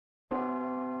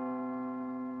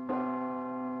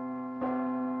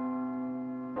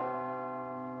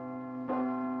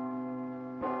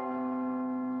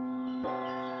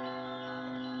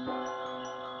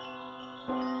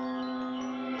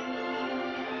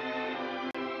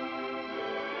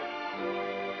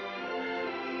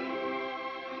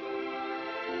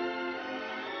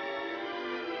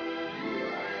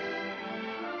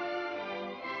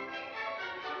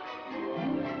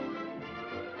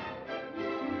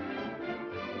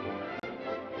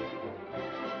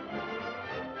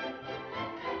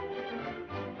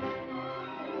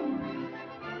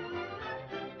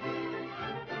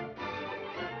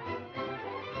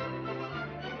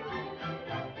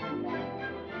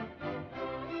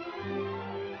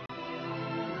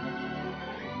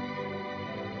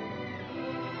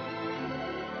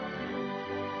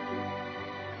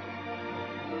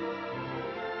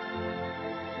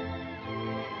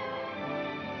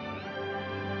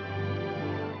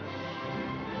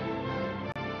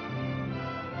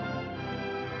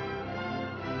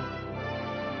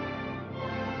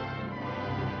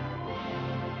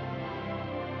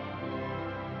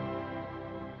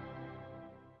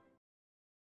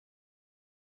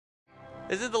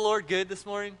Isn't the Lord good this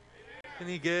morning?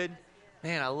 Isn't he good?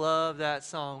 Man, I love that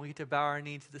song. We get to bow our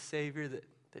knee to the Savior that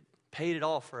paid it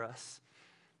all for us.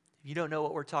 If you don't know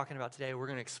what we're talking about today, we're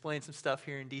going to explain some stuff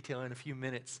here in detail in a few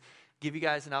minutes. Give you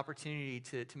guys an opportunity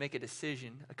to make a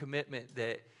decision, a commitment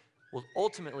that will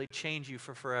ultimately change you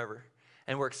for forever.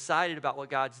 And we're excited about what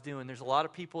God's doing. There's a lot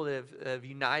of people that have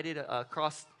united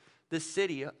across this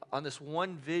city on this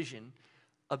one vision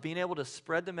of being able to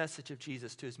spread the message of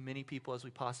Jesus to as many people as we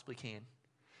possibly can.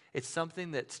 It's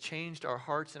something that's changed our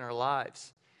hearts and our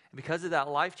lives. And because of that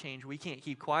life change, we can't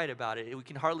keep quiet about it. We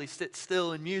can hardly sit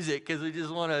still in music because we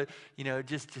just want to,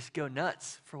 just go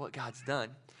nuts for what God's done.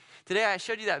 Today, I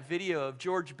showed you that video of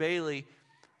George Bailey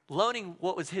loaning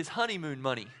what was his honeymoon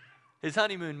money to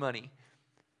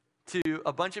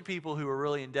a bunch of people who were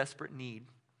really in desperate need.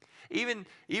 Even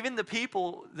the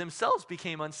people themselves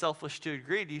became unselfish to a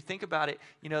degree. Do you think about it?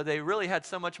 They really had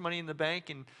so much money in the bank,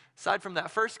 and aside from that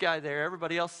first guy there,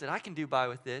 everybody else said, I can do by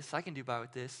with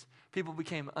this. People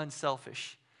became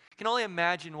unselfish. You can only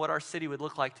imagine what our city would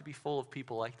look like to be full of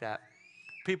people like that.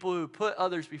 People who put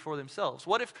others before themselves.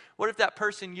 What if that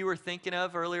person you were thinking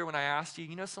of earlier when I asked you,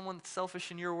 someone that's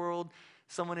selfish in your world,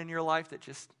 someone in your life that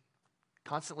just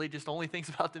constantly just only thinks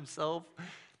about themselves?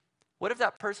 What if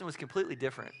that person was completely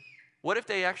different? What if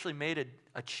they actually made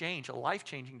a change, a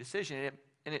life-changing decision,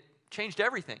 and it changed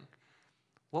everything?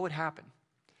 What would happen?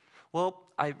 Well,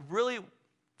 I really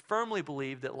firmly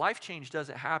believe that life change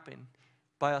doesn't happen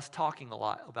by us talking a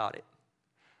lot about it.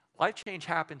 Life change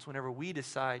happens whenever we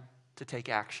decide to take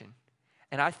action.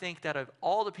 And I think that of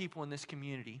all the people in this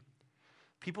community,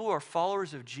 people who are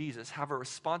followers of Jesus have a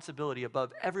responsibility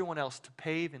above everyone else to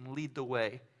pave and lead the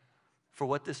way for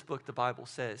what this book, the Bible,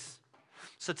 says.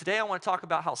 So today I want to talk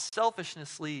about how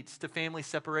selfishness leads to family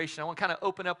separation. I want to kind of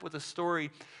open up with a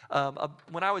story.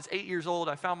 When I was 8 years old,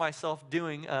 I found myself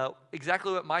doing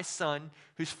exactly what my son,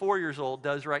 who's 4 years old,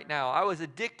 does right now. I was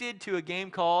addicted to a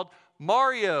game called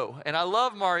Mario, and I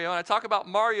love Mario, and I talk about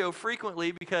Mario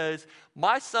frequently because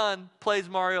my son plays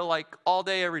Mario like all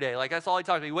day, every day. Like, that's all he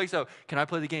talks about. He wakes up, can I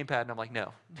play the gamepad? And I'm like,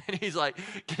 no. And he's like,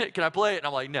 can I play it? And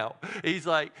I'm like, no. He's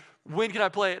like, when can I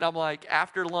play it? And I'm like,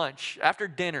 after lunch, after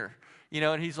dinner.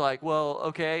 And he's like, well,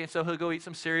 okay. And so he'll go eat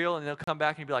some cereal, and he'll come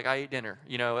back and he'll be like, I ate dinner.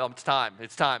 It's time.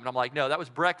 And I'm like, no, that was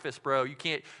breakfast, bro. You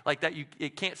can't, like that,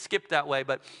 it can't skip that way.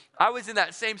 But I was in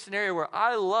that same scenario where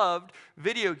I loved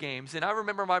video games. And I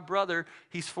remember my brother,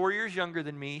 he's 4 years younger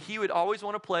than me. He would always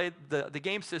want to play the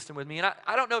game system with me. And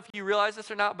I don't know if you realize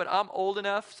this or not, but I'm old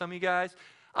enough, some of you guys,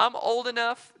 I'm old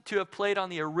enough to have played on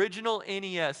the original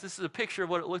NES. This is a picture of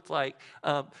what it looked like,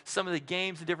 some of the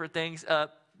games and different things.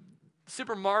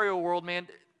 Super Mario World, man,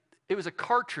 it was a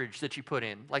cartridge that you put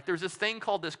in. Like, there's this thing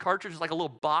called this cartridge, it's like a little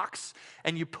box,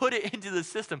 and you put it into the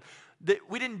system.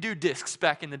 We didn't do discs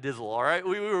back in the Dizzle, all right?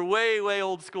 We were way, way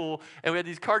old school, and we had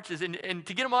these cartridges. And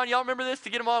to get them on, y'all remember this? To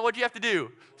get them on, what'd you have to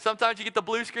do? Sometimes you get the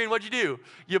blue screen, what'd you do?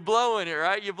 You blow in it,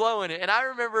 right? You blow in it. And I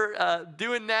remember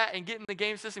doing that and getting the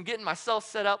game system, getting myself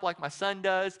set up like my son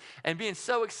does, and being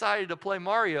so excited to play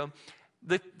Mario.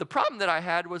 The problem that I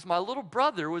had was my little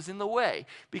brother was in the way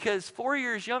because 4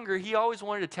 years younger, he always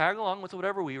wanted to tag along with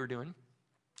whatever we were doing.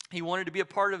 He wanted to be a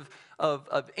part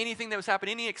of anything that was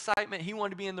happening, any excitement. He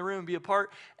wanted to be in the room, be a part.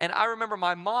 And I remember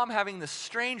my mom having this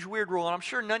strange, weird rule, and I'm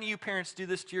sure none of you parents do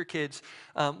this to your kids,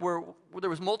 where there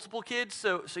was multiple kids,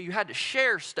 so you had to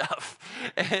share stuff.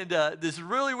 And this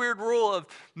really weird rule of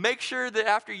make sure that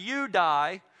after you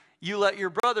die, you let your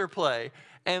brother play.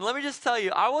 And let me just tell you,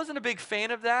 I wasn't a big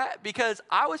fan of that because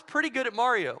I was pretty good at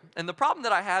Mario. And the problem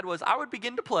that I had was I would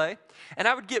begin to play, and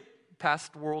I would get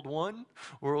past World 1,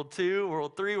 World 2,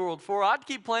 World 3, World 4. I'd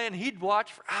keep playing. He'd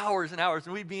watch for hours and hours,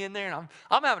 and we'd be in there, and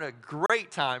I'm having a great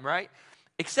time, right?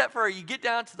 Except for you get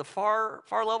down to the far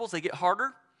levels, they get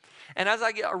harder. And as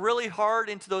I get really hard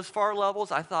into those far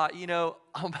levels, I thought,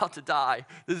 I'm about to die.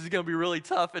 This is going to be really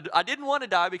tough. And I didn't want to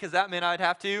die because that meant I'd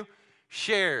have to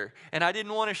share, and I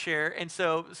didn't want to share, and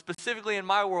so specifically in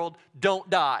my world, don't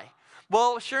die.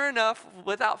 Well, sure enough,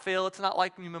 without fail, it's not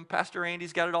like Pastor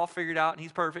Andy's got it all figured out, and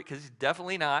he's perfect, because he's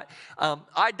definitely not.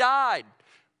 I died,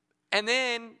 and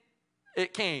then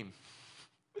it came.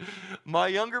 My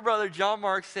younger brother, John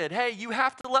Mark, said, hey, you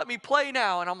have to let me play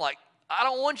now, and I'm like, I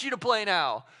don't want you to play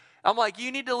now. I'm like,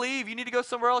 you need to leave. You need to go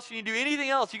somewhere else. You need to do anything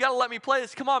else. You got to let me play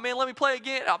this. Come on, man, let me play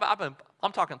again.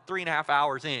 I'm talking 3.5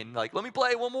 hours in. Like, let me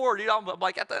play one more, dude. I'm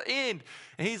like at the end.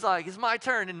 And he's like, it's my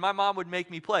turn. And my mom would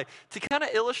make me play. To kind of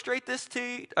illustrate this to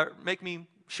you, or make me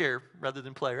share rather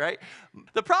than play, right?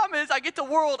 The problem is I get to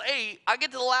World 8. I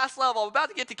get to the last level. I'm about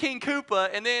to get to King Koopa.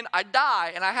 And then I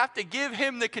die. And I have to give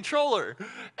him the controller.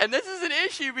 And this is an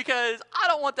issue because I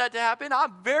don't want that to happen.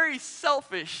 I'm very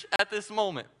selfish at this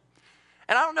moment.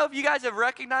 And I don't know if you guys have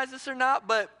recognized this or not,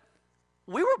 but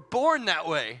we were born that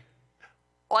way.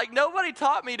 Like, nobody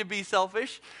taught me to be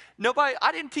selfish.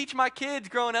 I didn't teach my kids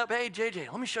growing up, hey,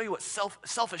 JJ, let me show you what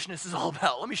selfishness is all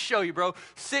about. Let me show you, bro.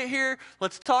 Sit here.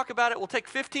 Let's talk about it. We'll take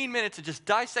 15 minutes to just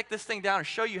dissect this thing down and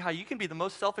show you how you can be the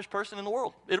most selfish person in the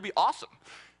world. It'll be awesome.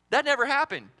 That never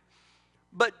happened.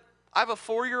 But I have a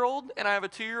 4-year-old and I have a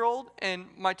 2-year-old, and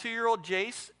my 2-year-old,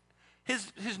 Jace,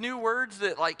 his new words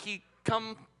that, like, he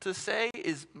come to say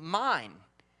is mine,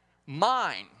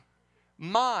 mine,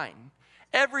 mine.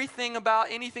 Everything about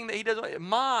anything that he does,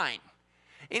 mine.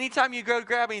 Anytime you go to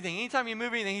grab anything, anytime you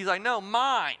move anything, he's like, no,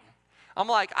 mine. I'm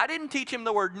like, I didn't teach him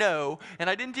the word no, and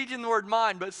I didn't teach him the word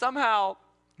mine, but somehow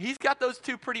he's got those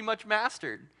two pretty much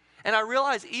mastered. And I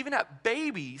realize even at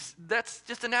babies, that's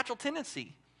just a natural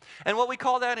tendency. And what we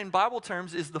call that in Bible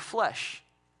terms is the flesh.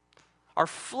 Our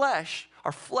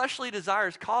fleshly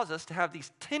desires cause us to have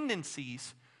these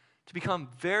tendencies to become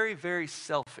very, very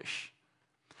selfish.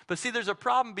 But see, there's a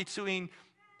problem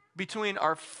between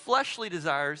our fleshly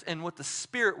desires and what the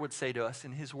Spirit would say to us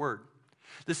in His Word.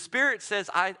 The Spirit says,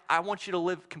 I want you to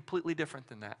live completely different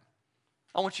than that.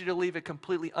 I want you to live a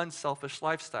completely unselfish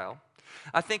lifestyle.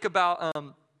 I think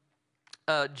about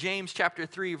James chapter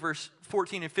 3, verse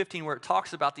 14 and 15, where it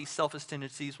talks about these selfish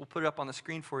tendencies. We'll put it up on the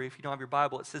screen for you if you don't have your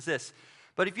Bible. It says this,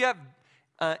 but if you have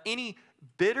any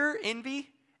bitter envy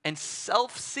and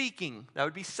self-seeking, that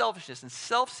would be selfishness, and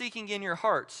self-seeking in your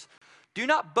hearts, do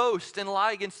not boast and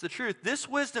lie against the truth. This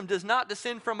wisdom does not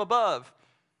descend from above.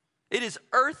 It is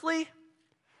earthly,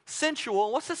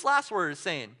 sensual. What's this last word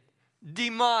saying?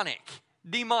 Demonic.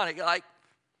 Demonic. Like,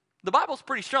 the Bible's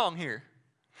pretty strong here.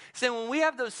 So when we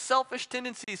have those selfish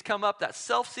tendencies come up, that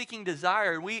self-seeking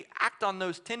desire, and we act on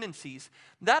those tendencies,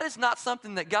 that is not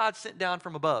something that God sent down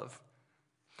from above.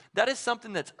 That is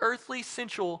something that's earthly,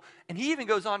 sensual, and he even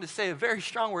goes on to say a very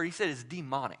strong word. He said it's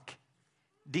demonic.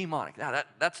 Demonic. Now,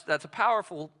 that's a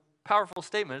powerful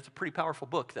statement. It's a pretty powerful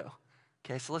book, though.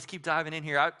 Okay, so let's keep diving in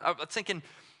here. I was thinking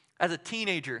as a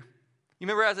teenager. You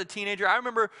remember as a teenager? I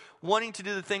remember wanting to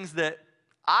do the things that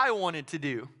I wanted to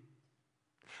do.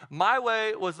 My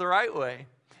way was the right way.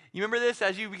 You remember this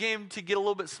as you began to get a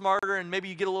little bit smarter and maybe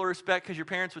you get a little respect because your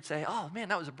parents would say, oh man,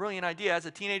 that was a brilliant idea. As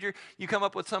a teenager, you come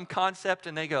up with some concept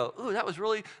and they go, ooh, that was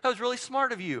really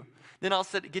smart of you. Then all of a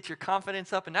sudden get your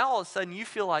confidence up and now all of a sudden you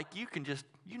feel like you can just,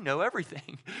 you know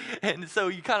everything. And so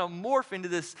you kind of morph into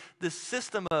this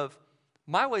system of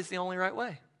my way's the only right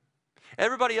way.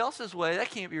 Everybody else's way,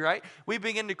 that can't be right. We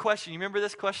begin to question. You remember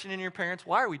this question in your parents?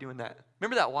 Why are we doing that?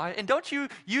 Remember that why? And don't you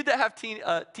that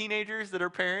have teenagers that are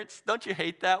parents, don't you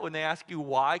hate that when they ask you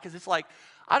why? Because it's like,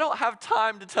 I don't have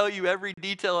time to tell you every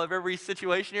detail of every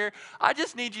situation here. I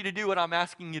just need you to do what I'm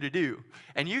asking you to do.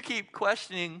 And you keep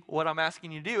questioning what I'm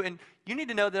asking you to do. And you need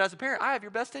to know that as a parent, I have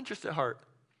your best interest at heart.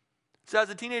 So as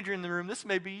a teenager in the room, this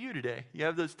may be you today. You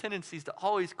have those tendencies to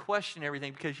always question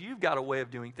everything because you've got a way of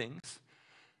doing things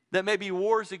that may be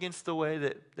wars against the way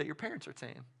that your parents are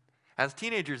saying. As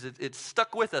teenagers, it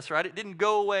stuck with us, right? It didn't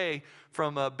go away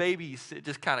from babies. It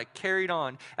just kind of carried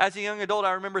on. As a young adult,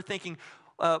 I remember thinking,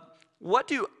 what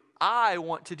do I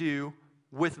want to do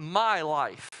with my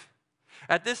life?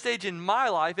 At this stage in my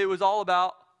life, it was all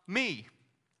about me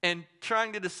and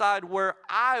trying to decide where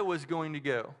I was going to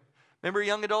go. Remember,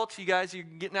 young adults, you guys, you're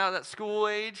getting out of that school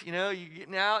age, you're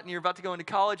getting out and you're about to go into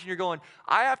college and you're going,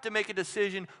 I have to make a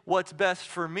decision what's best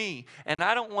for me. And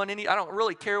I don't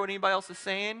really care what anybody else is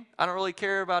saying. I don't really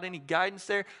care about any guidance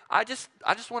there. I just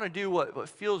want to do what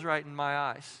feels right in my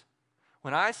eyes.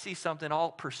 When I see something, I'll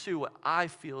pursue what I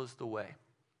feel is the way.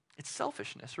 It's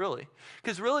selfishness, really.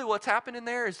 Because really what's happening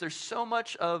there is there's so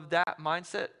much of that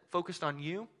mindset focused on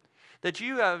you that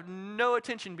you have no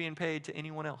attention being paid to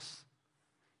anyone else.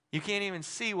 You can't even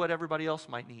see what everybody else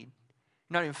might need.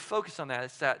 You're not even focused on that.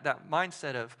 It's that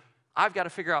mindset of, I've got to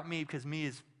figure out me because me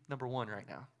is number one right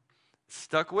now. It's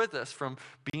stuck with us from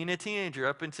being a teenager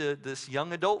up into this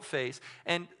young adult phase.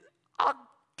 And I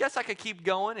guess I could keep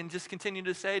going and just continue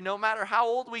to say, no matter how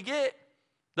old we get,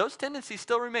 those tendencies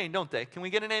still remain, don't they? Can we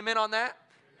get an amen on that?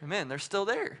 Amen. They're still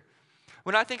there.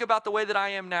 When I think about the way that I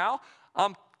am now,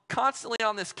 I'm constantly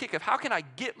on this kick of how can I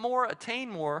get more, attain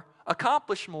more,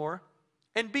 accomplish more,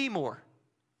 and be more.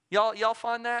 Y'all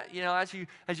find that? As you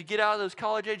get out of those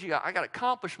college age, I got to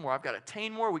accomplish more. I've got to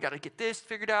attain more. We got to get this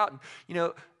figured out.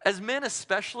 And, as men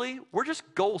especially, we're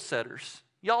just goal setters.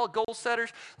 Y'all goal setters?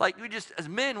 Like, as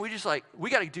men, we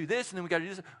got to do this, and then we got to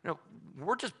do this.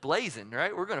 We're just blazing,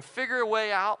 right? We're going to figure a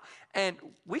way out, and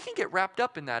we can get wrapped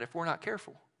up in that if we're not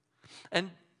careful. And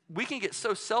we can get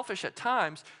so selfish at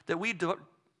times that we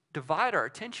divide our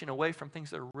attention away from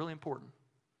things that are really important,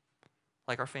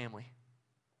 like our family.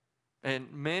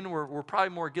 And men, we're probably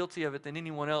more guilty of it than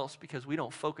anyone else because we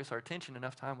don't focus our attention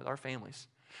enough time with our families.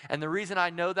 And the reason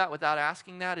I know that without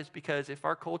asking that is because if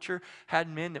our culture had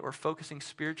men that were focusing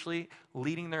spiritually,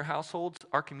 leading their households,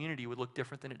 our community would look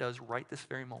different than it does right this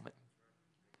very moment.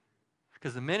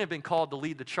 Because the men have been called to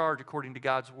lead the charge according to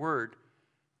God's word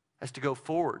as to go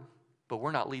forward, but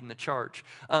we're not leading the charge.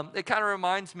 It kind of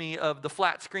reminds me of the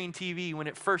flat screen TV when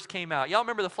it first came out. Y'all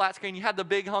remember the flat screen? You had the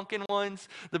big hunking ones,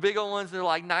 the big old ones that are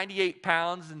like 98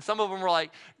 pounds, and some of them were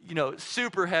like,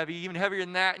 super heavy, even heavier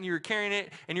than that, and you were carrying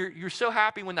it, and you're so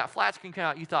happy when that flat screen came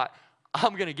out, you thought,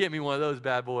 I'm going to get me one of those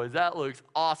bad boys. That looks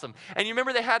awesome. And you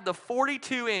remember they had the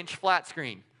 42-inch flat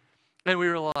screen, and we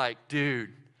were like, dude,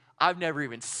 I've never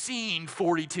even seen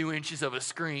 42 inches of a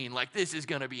screen. Like, this is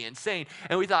going to be insane.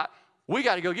 And we thought, we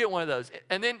got to go get one of those.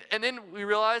 And then we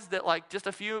realized that like just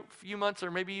a few months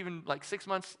or maybe even like 6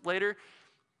 months later,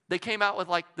 they came out with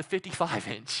like the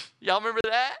 55-inch. Y'all remember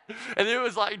that? And it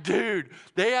was like, dude,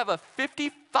 they have a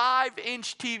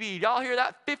 55-inch TV. Y'all hear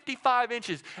that? 55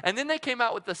 inches. And then they came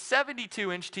out with the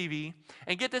 72-inch TV.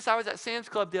 And get this, I was at Sam's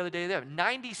Club the other day. They have a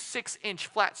 96-inch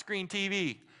flat screen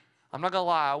TV. I'm not going to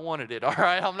lie, I wanted it, all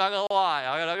right? I'm not going to lie.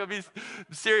 I'm going to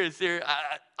be serious here.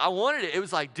 I wanted it. It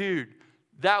was like, dude,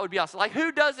 that would be awesome. Like,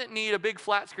 who doesn't need a big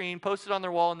flat screen posted on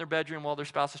their wall in their bedroom while their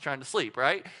spouse is trying to sleep,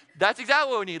 right? That's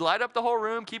exactly what we need. Light up the whole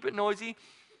room, keep it noisy.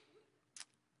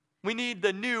 We need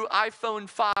the new iPhone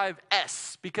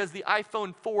 5S because the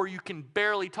iPhone 4 you can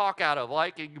barely talk out of.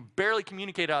 Like, you can barely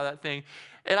communicate out of that thing.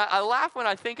 And I laugh when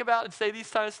I think about and say these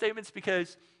kind of statements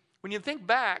because when you think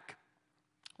back,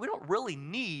 we don't really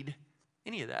need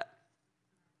any of that.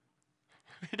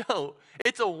 We don't.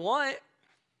 It's a want.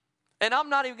 And I'm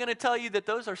not even going to tell you that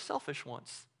those are selfish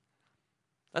wants.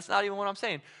 That's not even what I'm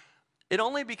saying. It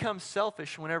only becomes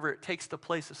selfish whenever it takes the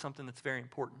place of something that's very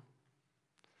important.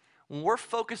 When we're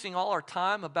focusing all our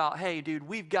time about, hey, dude,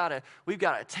 we've got to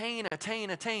attain.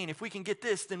 If we can get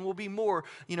this, then we'll be more.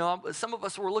 Some of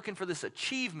us were looking for this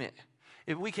achievement.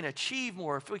 If we can achieve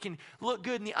more, if we can look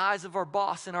good in the eyes of our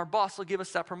boss and our boss will give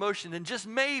us that promotion, then just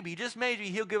maybe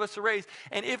he'll give us a raise.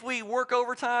 And if we work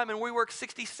overtime and we work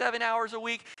 67 hours a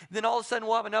week, then all of a sudden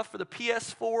we'll have enough for the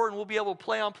PS4 and we'll be able to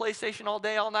play on PlayStation all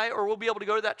day, all night, or we'll be able to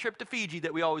go to that trip to Fiji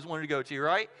that we always wanted to go to,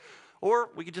 right? Or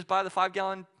we could just buy the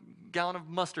 5-gallon of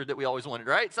mustard that we always wanted,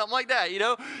 right? Something like that,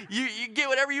 You get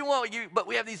whatever you want, but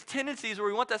we have these tendencies where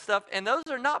we want that stuff, and those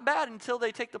are not bad until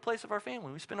they take the place of our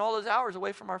family. We spend all those hours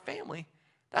away from our family.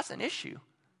 That's an issue.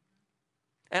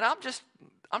 And I'm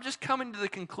just coming to the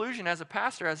conclusion as a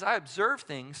pastor, as I observe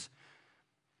things,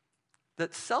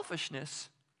 that selfishness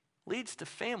leads to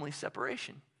family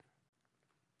separation.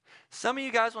 Some of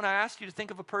you guys, when I asked you to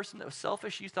think of a person that was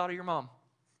selfish, you thought of your mom.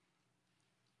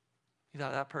 You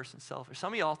thought that person's selfish.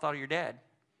 Some of y'all thought of your dad.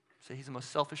 So he's the most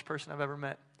selfish person I've ever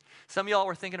met. Some of y'all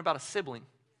were thinking about a sibling.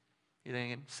 You're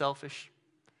thinking, selfish.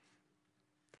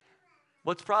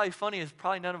 What's probably funny is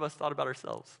probably none of us thought about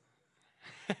ourselves.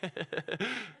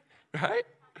 Right?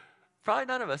 Probably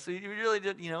none of us. So you really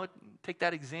did, take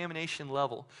that examination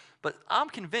level. But I'm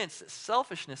convinced that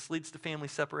selfishness leads to family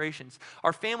separations.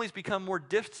 Our families become more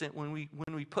distant when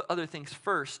we put other things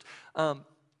first.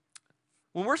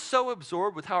 When we're so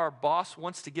absorbed with how our boss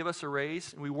wants to give us a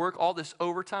raise and we work all this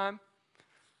overtime,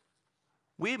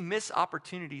 we miss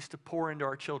opportunities to pour into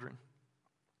our children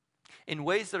in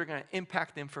ways that are going to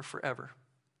impact them for forever.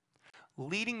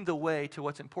 Leading the way to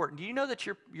what's important. Do you know that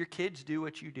your kids do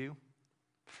what you do?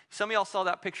 Some of y'all saw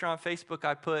that picture on Facebook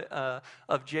I put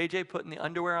of JJ putting the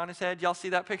underwear on his head. Y'all see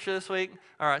that picture this week?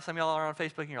 All right, some of y'all are on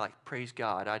Facebook and you're like, praise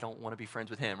God, I don't want to be friends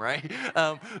with him, right?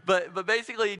 But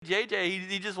basically, JJ,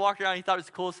 he just walked around. He thought it was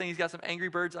the coolest thing. He's got some Angry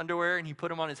Birds underwear and he put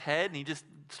them on his head and he just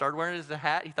started wearing it as a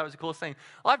hat. He thought it was the coolest thing.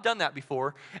 Well, I've done that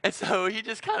before. And so he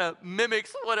just kind of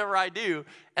mimics whatever I do.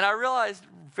 And I realized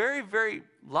very, very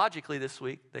logically this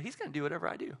week that he's going to do whatever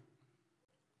I do.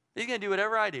 He's going to do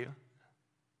whatever I do.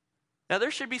 Now, there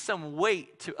should be some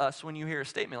weight to us when you hear a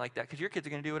statement like that because your kids are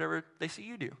going to do whatever they see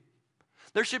you do.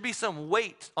 There should be some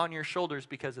weight on your shoulders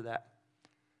because of that.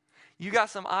 You got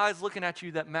some eyes looking at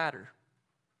you that matter.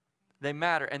 They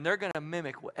matter, and they're going to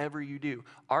mimic whatever you do.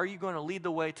 Are you going to lead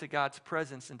the way to God's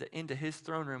presence and into his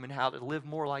throne room and how to live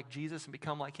more like Jesus and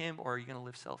become like him, or are you going to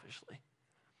live selfishly?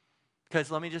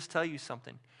 Because let me just tell you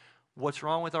something. What's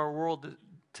wrong with our world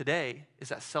today is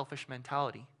that selfish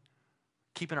mentality,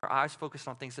 keeping our eyes focused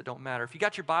on things that don't matter. If you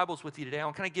got your Bibles with you today, I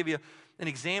want to kind of give you an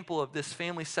example of this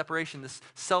family separation, this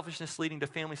selfishness leading to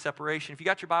family separation. If you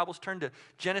got your Bibles, turn to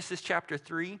Genesis chapter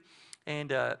 3,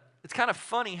 and it's kind of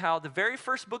funny how the very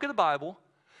first book of the Bible,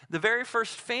 the very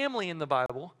first family in the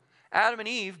Bible, Adam and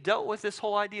Eve, dealt with this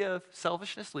whole idea of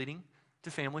selfishness leading to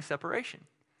family separation.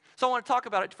 So I want to talk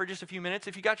about it for just a few minutes.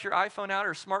 If you got your iPhone out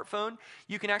or smartphone,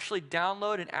 you can actually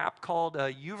download an app called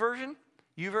YouVersion.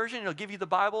 YouVersion, it'll give you the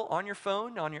Bible on your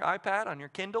phone, on your iPad, on your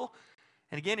Kindle.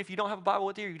 And again, if you don't have a Bible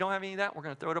with you or you don't have any of that, we're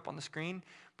going to throw it up on the screen.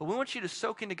 But we want you to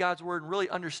soak into God's word and really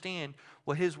understand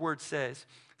what his word says.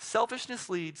 Selfishness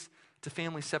leads to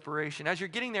family separation. As you're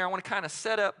getting there, I want to kind of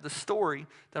set up the story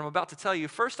that I'm about to tell you.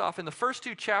 First off, in the first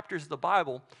 2 chapters of the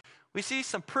Bible, we see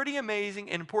some pretty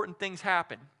amazing and important things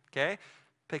happen, okay?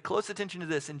 Pay close attention to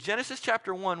this. In Genesis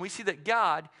chapter 1, we see that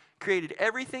God created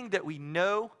everything that we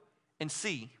know and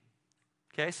see.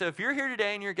 Okay, so if you're here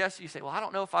today and you're a guest, you say, well, I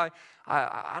don't know if I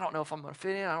don't know if I'm going to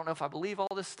fit in. I don't know if I believe all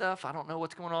this stuff. I don't know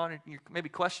what's going on. And you're maybe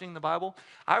questioning the Bible.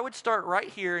 I would start right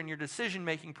here in your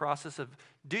decision-making process of,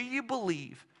 do you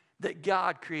believe that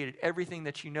God created everything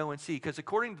that you know and see? Because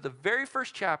according to the very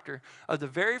first chapter of the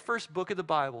very first book of the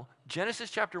Bible, Genesis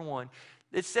chapter 1,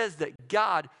 it says that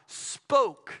God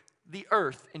spoke the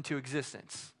earth into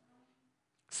existence.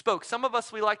 Spoke. Some of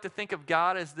us, we like to think of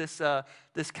God as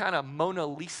this kind of Mona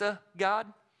Lisa God.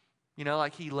 You know,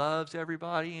 like he loves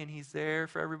everybody and he's there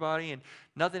for everybody and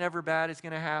nothing ever bad is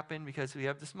going to happen because we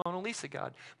have this Mona Lisa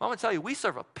God. Well, I'm going to tell you, we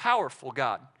serve a powerful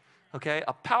God, okay?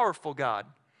 A powerful God.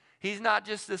 He's not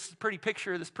just this pretty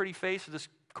picture, this pretty face, or this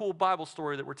cool Bible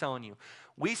story that we're telling you.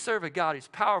 We serve a God who's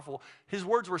powerful. His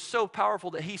words were so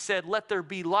powerful that he said, let there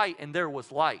be light, and there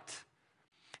was light.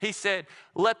 He said,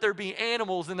 let there be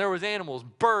animals, and there was animals,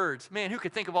 birds. Man, who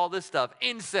could think of all this stuff?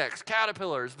 Insects,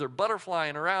 caterpillars, they're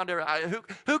butterflying around.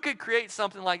 Who could create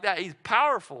something like that? He's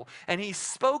powerful, and he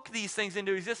spoke these things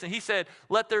into existence. He said,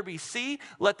 let there be sea,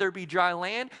 let there be dry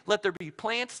land, let there be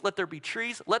plants, let there be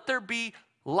trees, let there be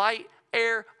light,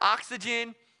 air,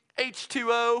 oxygen,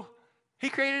 H2O. He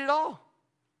created it all.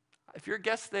 If you're a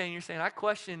guest today and you're saying, I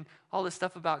question all this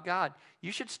stuff about God,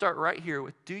 you should start right here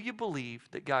with, do you believe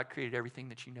that God created everything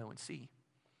that you know and see?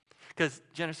 Because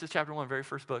Genesis chapter 1, very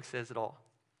first book, says it all.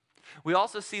 We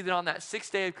also see that on that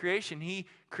 6th day of creation, he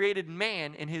created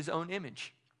man in his own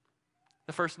image.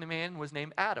 The first man was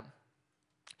named Adam.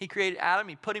 He created Adam.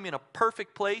 He put him in a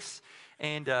perfect place,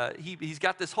 and he's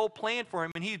got this whole plan for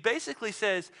him. And he basically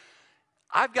says,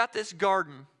 I've got this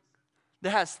garden that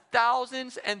has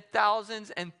thousands and thousands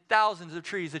and thousands of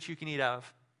trees that you can eat out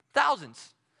of.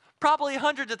 Thousands. Probably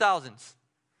hundreds of thousands.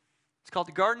 It's called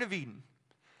the Garden of Eden.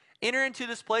 Enter into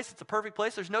this place. It's a perfect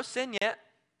place. There's no sin yet.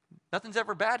 Nothing's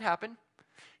ever bad happened.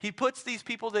 He puts these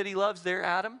people that he loves there,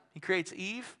 Adam. He creates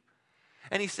Eve.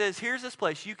 And he says, here's this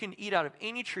place. You can eat out of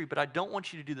any tree, but I don't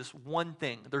want you to do this one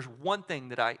thing. There's one thing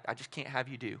that I just can't have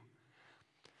you do.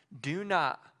 Do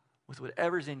not, with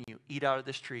whatever's in you, eat out of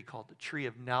this tree called the tree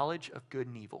of knowledge of good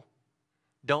and evil.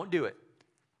 Don't do it.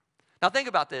 Now think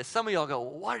about this. Some of y'all go,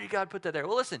 well, why did God put that there?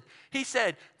 Well, listen, he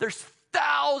said there's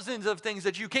thousands of things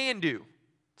that you can do.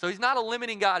 So he's not a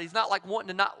limiting God. He's not like wanting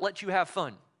to not let you have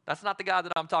fun. That's not the God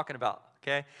that I'm talking about,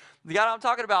 okay? The God I'm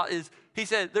talking about is, he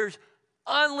said there's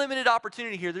unlimited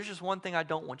opportunity here. There's just one thing I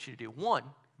don't want you to do. One,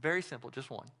 very simple,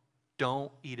 just one.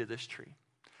 Don't eat of this tree.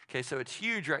 Okay, so it's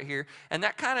huge right here. And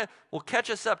that kind of will catch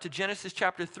us up to Genesis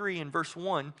chapter 3 and verse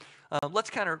 1. Let's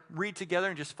kind of read together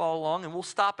and just follow along. And we'll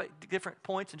stop at different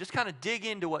points and just kind of dig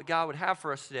into what God would have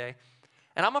for us today.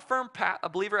 And I'm a firm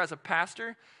believer as a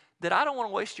pastor that I don't want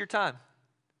to waste your time.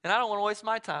 And I don't want to waste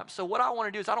my time. So what I want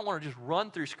to do is I don't want to just run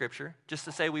through Scripture just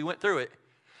to say we went through it.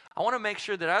 I want to make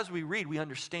sure that as we read, we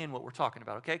understand what we're talking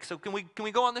about, okay? So can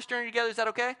we go on this journey together? Is that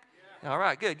okay? All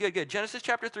right, good. Genesis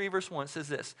chapter 3, verse 1 says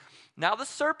this. Now the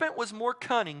serpent was more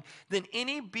cunning than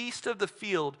any beast of the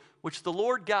field which the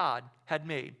Lord God had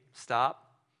made.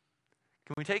 Stop.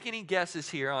 Can we take any guesses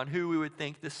here on who we would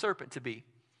think this serpent to be?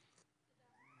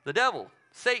 The devil,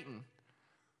 Satan,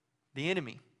 the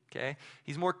enemy, okay?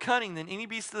 He's more cunning than any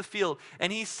beast of the field.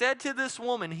 And he said to this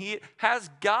woman, has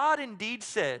God indeed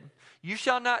said, you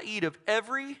shall not eat of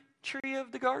every tree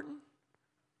of the garden?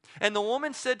 And the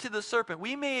woman said to the serpent,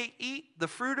 we may eat the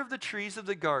fruit of the trees of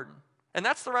the garden. And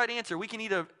that's the right answer. We can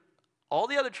eat of all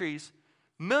the other trees,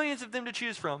 millions of them to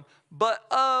choose from, but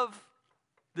of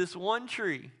this one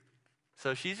tree.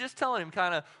 So she's just telling him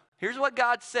kind of, Here's what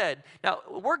God said. Now,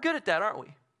 we're good at that, aren't we?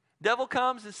 Devil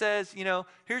comes and says,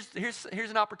 here's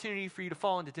an opportunity for you to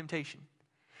fall into temptation.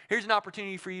 Here's an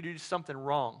opportunity for you to do something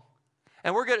wrong.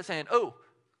 And we're good at saying, oh,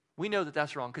 we know that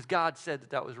that's wrong because God said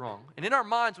that that was wrong. And in our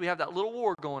minds, we have that little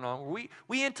war going on where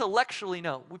we intellectually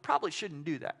know we probably shouldn't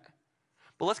do that.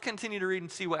 But let's continue to read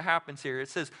and see what happens here. It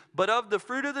says, but of the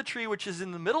fruit of the tree which is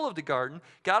in the middle of the garden,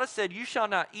 God has said, you shall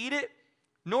not eat it,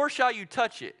 nor shall you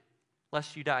touch it,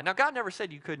 lest you die. Now, God never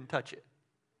said you couldn't touch it.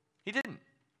 He didn't.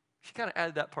 She kind of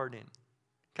added that part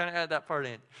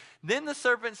in. Then the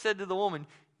serpent said to the woman,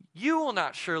 you will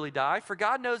not surely die, for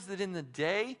God knows that in the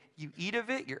day you eat of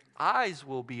it, your eyes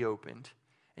will be opened,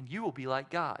 and you will be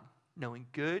like God, knowing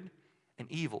good and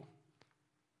evil.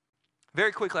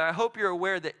 Very quickly, I hope you're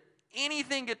aware that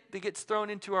anything that gets thrown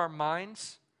into our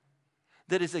minds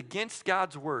that is against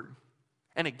God's word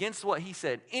and against what he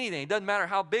said, anything, it doesn't matter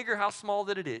how big or how small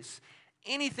that it is,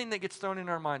 anything that gets thrown in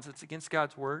our minds that's against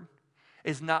God's word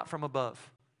is not from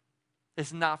above.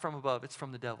 It's not from above, it's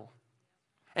from the devil.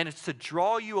 And it's to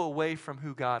draw you away from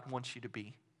who God wants you to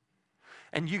be.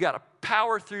 And you got to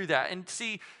power through that. And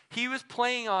see, he was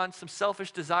playing on some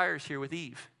selfish desires here with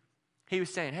Eve. He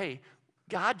was saying, hey,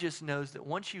 God just knows that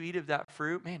once you eat of that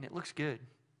fruit, man, it looks good.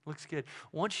 It looks good.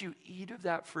 Once you eat of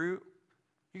that fruit,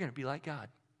 you're going to be like God.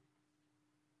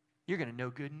 You're going to know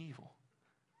good and evil.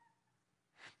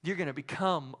 You're going to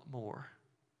become more.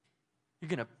 You're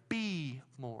going to be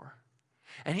more.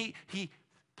 And he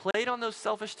played on those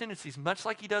selfish tendencies, much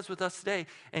like he does with us today,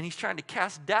 and he's trying to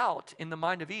cast doubt in the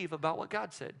mind of Eve about what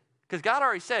God said. Because God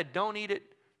already said, don't eat it,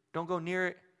 don't go near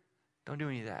it, don't do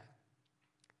any of that.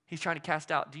 He's trying to cast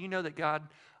doubt. Do you know that God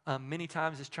many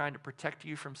times is trying to protect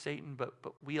you from Satan, but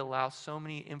we allow so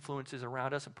many influences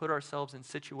around us and put ourselves in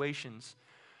situations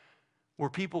where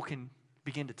people can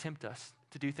begin to tempt us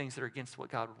to do things that are against what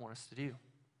God would want us to do.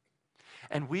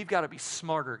 And we've got to be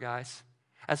smarter, guys.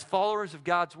 As followers of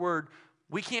God's word,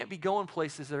 we can't be going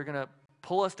places that are going to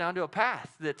pull us down to a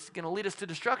path that's going to lead us to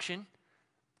destruction.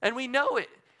 And we know it.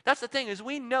 That's the thing, is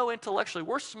we know intellectually,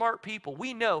 we're smart people.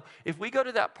 We know if we go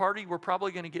to that party, we're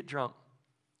probably going to get drunk.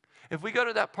 If we go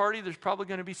to that party, there's probably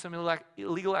going to be some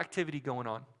illegal activity going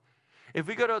on. If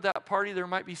we go to that party, there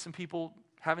might be some people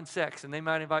having sex, and they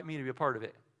might invite me to be a part of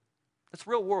it. That's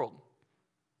real world.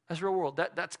 That's real world.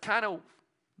 That's kind of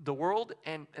the world,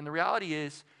 and the reality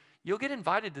is, you'll get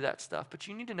invited to that stuff, but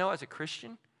you need to know as a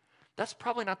Christian, that's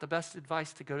probably not the best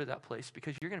advice to go to that place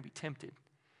because you're going to be tempted.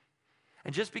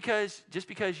 And just because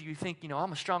you think,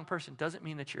 I'm a strong person doesn't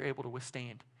mean that you're able to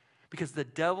withstand. Because the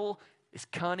devil is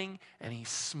cunning and he's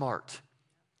smart.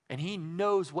 And he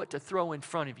knows what to throw in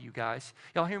front of you, guys.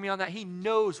 Y'all hear me on that? He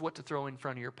knows what to throw in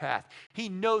front of your path. He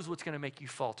knows what's going to make you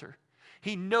falter.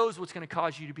 He knows what's going to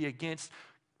cause you to be against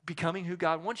becoming who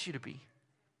God wants you to be.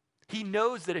 He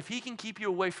knows that if he can keep you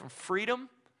away from freedom,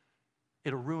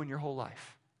 it'll ruin your whole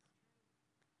life.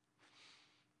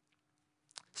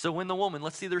 So when the woman,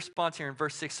 let's see the response here in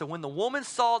verse 6. So when the woman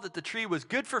saw that the tree was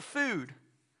good for food,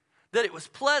 that it was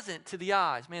pleasant to the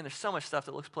eyes. Man, there's so much stuff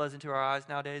that looks pleasant to our eyes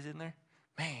nowadays, isn't there?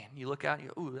 Man, you look out and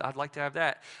you go, ooh, I'd like to have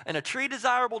that. And a tree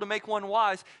desirable to make one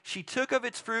wise, she took of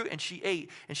its fruit and she ate.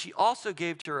 And she also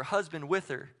gave to her husband with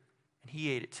her, and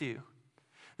he ate it too.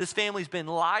 This family's been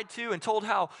lied to and told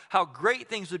how great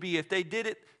things would be if they did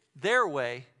it their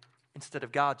way instead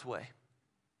of God's way.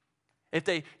 If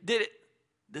they did it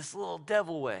this little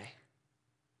devil way.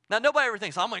 Now, nobody ever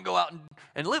thinks, I'm going to go out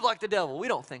and live like the devil. We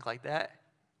don't think like that.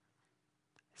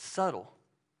 It's subtle.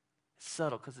 It's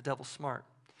subtle because the devil's smart.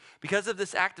 Because of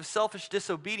this act of selfish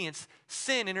disobedience,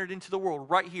 sin entered into the world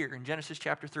right here in Genesis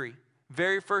chapter 3.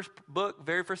 Very first book,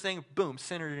 very first thing, boom,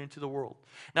 sin entered into the world.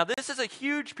 Now, this is a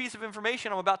huge piece of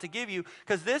information I'm about to give you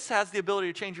because this has the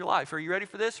ability to change your life. Are you ready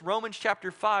for this? Romans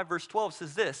chapter 5, verse 12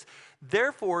 says this.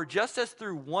 Therefore, just as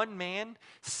through one man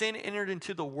sin entered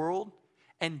into the world,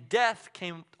 and death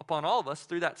came upon all of us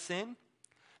through that sin,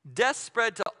 death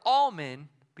spread to all men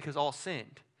because all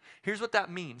sinned. Here's what that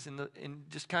means in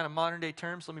just kind of modern day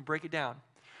terms. Let me break it down.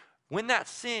 When that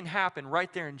sin happened right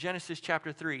there in Genesis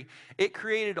chapter 3, it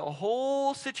created a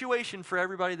whole situation for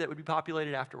everybody that would be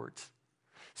populated afterwards.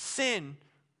 Sin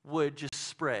would just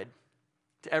spread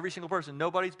to every single person.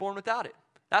 Nobody's born without it.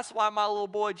 That's why my little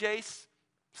boy Jace,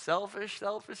 selfish.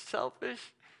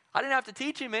 I didn't have to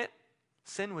teach him it.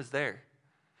 Sin was there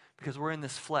because we're in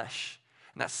this flesh.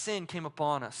 And that sin came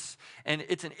upon us. And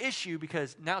it's an issue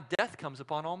because now death comes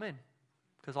upon all men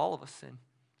because all of us sin.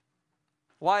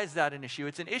 Why is that an issue?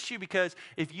 It's an issue because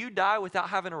if you die without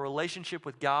having a relationship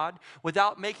with God,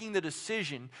 without making the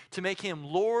decision to make him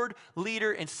Lord,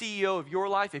 leader, and CEO of your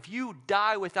life, if you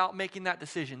die without making that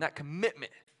decision, that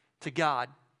commitment to God,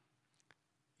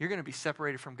 you're going to be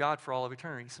separated from God for all of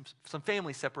eternity. Some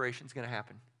family separation is going to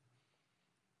happen.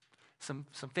 Some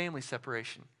family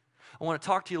separation. I want to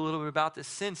talk to you a little bit about this.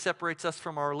 Sin separates us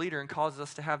from our leader and causes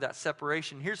us to have that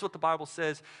separation. Here's what the Bible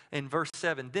says in verse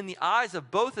 7. Then the eyes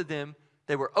of both of them,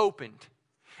 they were opened,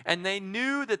 and they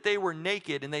knew that they were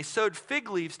naked, and they sewed fig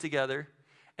leaves together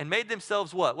and made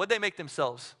themselves what? What'd they make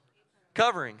themselves?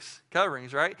 Coverings,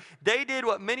 right? They did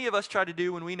what many of us try to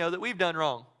do when we know that we've done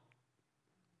wrong.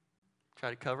 Try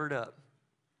to cover it up.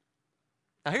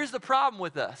 Now here's the problem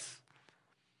with us.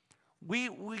 We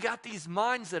got these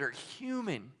minds that are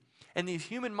human. And these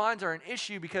human minds are an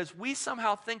issue because we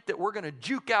somehow think that we're going to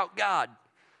juke out God.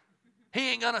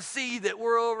 He ain't going to see that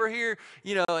we're over here,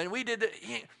 and we did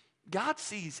it. God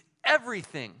sees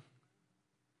everything.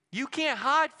 You can't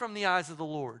hide from the eyes of the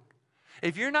Lord.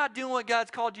 If you're not doing what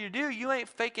God's called you to do, you ain't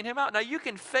faking him out. Now, you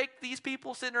can fake these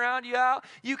people sitting around you out.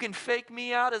 You can fake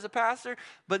me out as a pastor,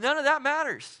 but none of that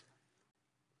matters.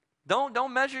 Don't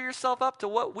measure yourself up to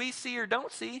what we see or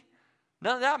don't see.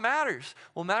 None of that matters.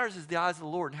 What matters is the eyes of the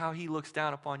Lord and how he looks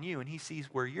down upon you, and he sees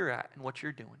where you're at and what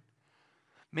you're doing.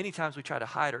 Many times we try to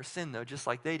hide our sin, though, just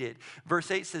like they did.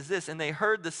 Verse 8 says this, and they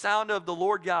heard the sound of the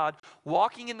Lord God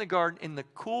walking in the garden in the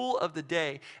cool of the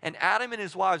day. And Adam and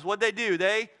his wives, what'd they do?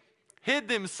 They hid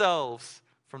themselves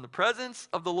from the presence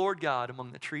of the Lord God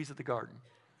among the trees of the garden.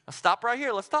 Now stop right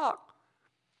here. Let's talk.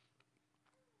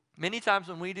 Many times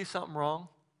when we do something wrong,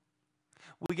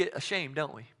 we get ashamed,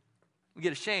 don't we? We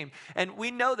get ashamed. And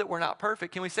we know that we're not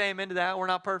perfect. Can we say amen to that? We're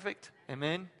not perfect.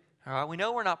 Amen. All right. We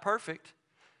know we're not perfect.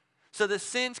 So the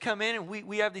sins come in and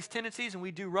we have these tendencies and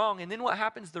we do wrong. And then what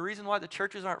happens? The reason why the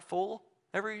churches aren't full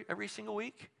every single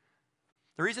week,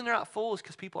 the reason they're not full is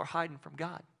because people are hiding from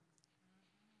God.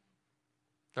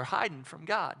 They're hiding from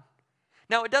God.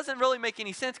 Now, it doesn't really make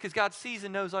any sense because God sees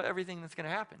and knows everything that's going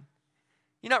to happen.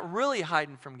 You're not really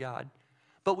hiding from God,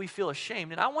 but we feel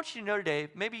ashamed. And I want you to know today,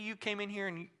 maybe you came in here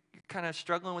and you're kind of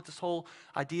struggling with this whole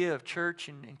idea of church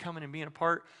and coming and being a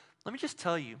part. Let me just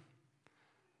tell you,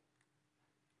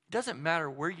 it doesn't matter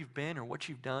where you've been or what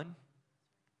you've done.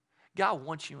 God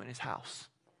wants you in his house.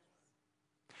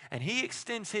 And he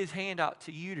extends his hand out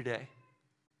to you today.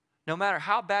 No matter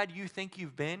how bad you think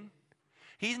you've been,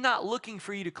 he's not looking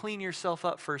for you to clean yourself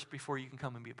up first before you can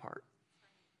come and be a part.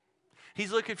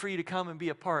 He's looking for you to come and be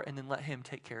a part and then let him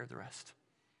take care of the rest.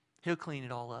 He'll clean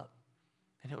it all up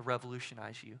and he'll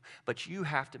revolutionize you. But you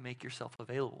have to make yourself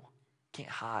available. Can't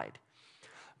hide.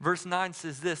 Verse 9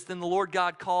 says this, then the Lord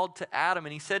God called to Adam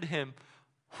and he said to him,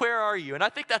 where are you? And I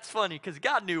think that's funny because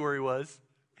God knew where he was.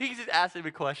 He just asked him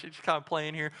a question, just kind of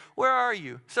playing here. Where are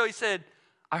you? So he said,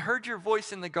 I heard your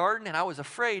voice in the garden and I was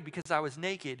afraid because I was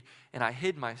naked and I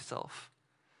hid myself.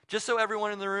 Just so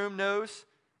everyone in the room knows,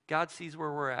 God sees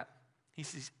where we're at. He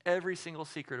sees every single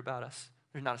secret about us.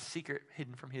 There's not a secret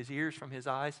hidden from his ears, from his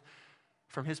eyes,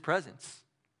 from his presence.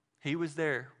 He was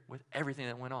there with everything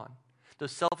that went on.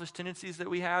 Those selfish tendencies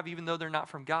that we have, even though they're not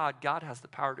from God, God has the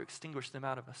power to extinguish them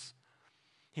out of us.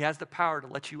 He has the power to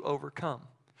let you overcome.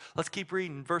 Let's keep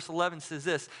reading. Verse 11 says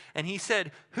this, and he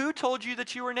said, who told you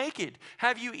that you were naked?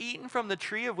 Have you eaten from the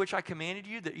tree of which I commanded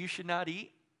you that you should not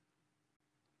eat?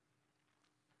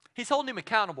 He's holding him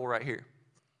accountable right here.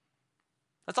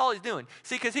 That's all he's doing.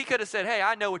 See, because he could have said, hey,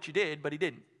 I know what you did, but he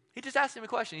didn't. He just asked him a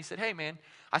question. He said, hey, man,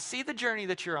 I see the journey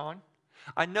that you're on.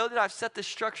 I know that I've set this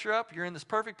structure up. You're in this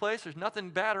perfect place. There's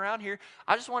nothing bad around here.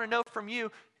 I just want to know from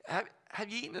you, have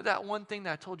you eaten of that one thing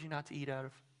that I told you not to eat out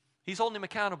of? He's holding him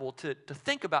accountable to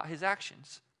think about his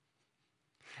actions.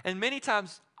 And many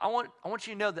times, I want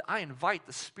you to know that I invite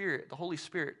the Spirit, the Holy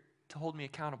Spirit, to hold me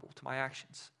accountable to my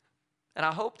actions. And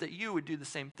I hope that you would do the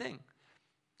same thing.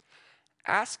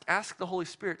 Ask the Holy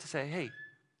Spirit to say, hey,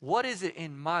 what is it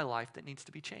in my life that needs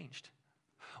to be changed?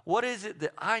 What is it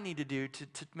that I need to do to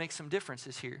make some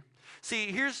differences here?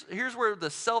 See, here's where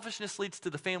the selfishness leads to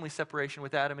the family separation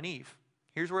with Adam and Eve.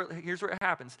 Here's where it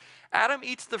happens. Adam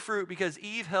eats the fruit because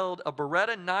Eve held a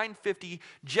Beretta 950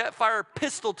 Jetfire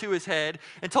pistol to his head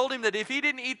and told him that if he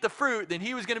didn't eat the fruit, then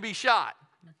he was going to be shot.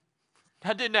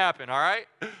 That didn't happen, all right?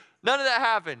 None of that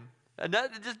happened. And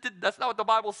that's not what the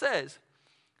Bible says.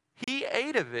 He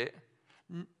ate of it,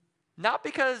 not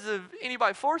because of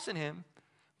anybody forcing him,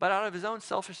 but out of his own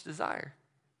selfish desire.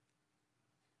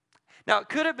 Now, it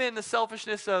could have been the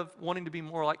selfishness of wanting to be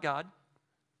more like God,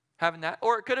 having that.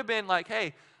 Or it could have been like,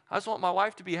 hey, I just want my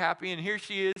wife to be happy, and here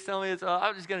she is telling me,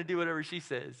 I'm just going to do whatever she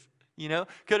says. You know,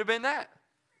 could have been that.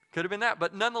 Could have been that.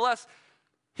 But nonetheless,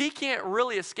 he can't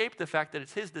really escape the fact that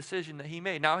it's his decision that he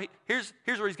made. Now, here's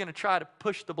where he's going to try to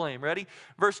push the blame. Ready?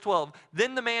 Verse 12.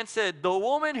 Then the man said, the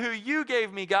woman who you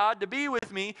gave me, God, to be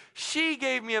with me, she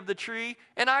gave me of the tree,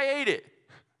 and I ate it.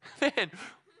 Man,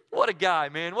 What a guy,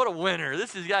 man. What a winner.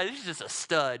 He's just a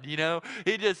stud, you know.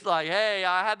 He just like, hey,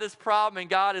 I had this problem, and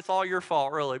God, it's all your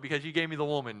fault, really, because you gave me the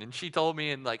woman, and she told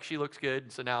me, and like she looks good,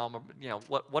 and so now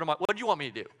what do you want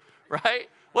me to do, right?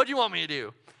 What do you want me to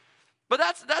do? But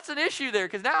that's an issue there,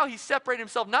 because now he's separated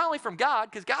himself not only from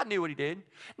God, because God knew what he did.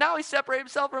 Now he separated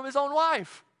himself from his own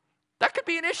wife. That could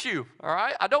be an issue, all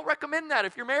right? I don't recommend that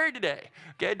if you're married today,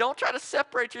 okay? Don't try to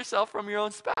separate yourself from your own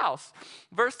spouse.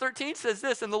 Verse 13 says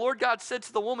this, and the Lord God said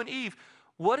to the woman Eve,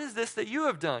 what is this that you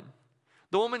have done?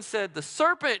 The woman said, the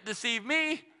serpent deceived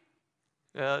me.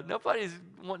 Nobody's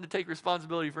wanting to take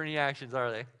responsibility for any actions, are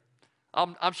they?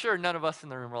 I'm sure none of us in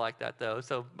the room are like that, though.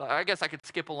 So I guess I could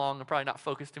skip along and probably not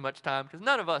focus too much time, because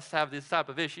none of us have this type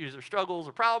of issues or struggles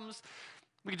or problems.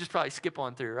 We could just probably skip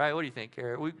on through, right? What do you think,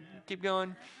 Eric? We keep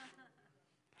going?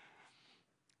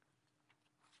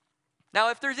 Now,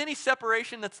 if there's any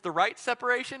separation that's the right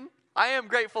separation, I am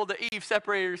grateful that Eve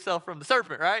separated herself from the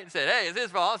serpent, right? And said, hey, it's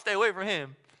his fault. I'll stay away from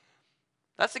him.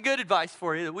 That's a good advice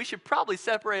for you, that we should probably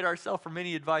separate ourselves from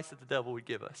any advice that the devil would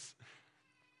give us.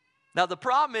 Now, the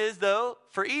problem is, though,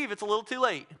 for Eve, it's a little too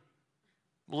late.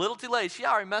 A little too late. She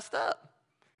already messed up.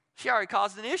 She already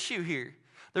caused an issue here.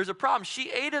 There's a problem.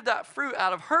 She ate of that fruit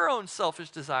out of her own selfish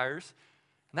desires,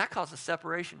 and that caused a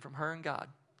separation from her and God.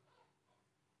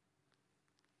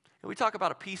 And we talk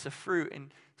about a piece of fruit,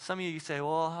 and some of you say,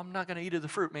 well, I'm not going to eat of the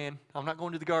fruit, man. I'm not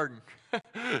going to the garden.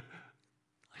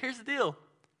 Here's the deal.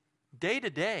 Day to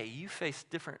day, you face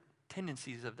different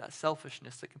tendencies of that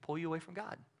selfishness that can pull you away from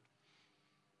God.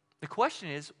 The question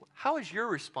is, how is your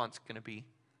response going to be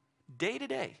day to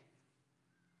day?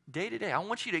 Day to day. I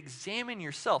want you to examine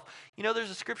yourself. You know,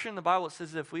 there's a scripture in the Bible that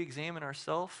says that if we examine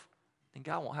ourselves, then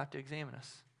God won't have to examine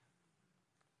us.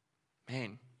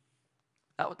 Man,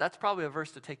 that's probably a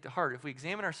verse to take to heart. If we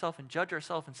examine ourselves and judge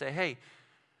ourselves and say, hey,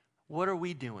 what are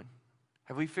we doing?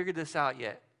 Have we figured this out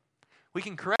yet? We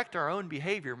can correct our own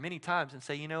behavior many times and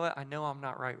say, you know what, I know I'm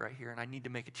not right here, and I need to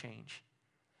make a change.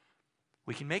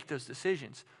 We can make those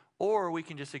decisions, or we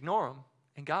can just ignore them,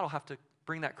 and God will have to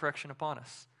bring that correction upon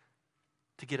us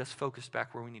to get us focused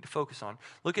back where we need to focus on.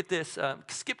 Look at this.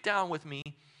 Skip down with me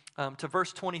to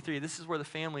verse 23. This is where the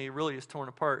family really is torn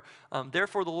apart.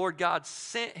 Therefore, the Lord God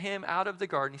sent him out of the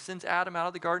garden. He sends Adam out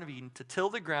of the Garden of Eden to till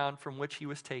the ground from which he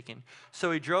was taken.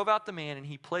 So he drove out the man, and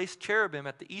he placed cherubim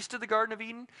at the east of the Garden of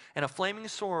Eden and a flaming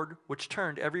sword which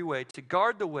turned every way to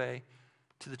guard the way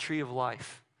to the tree of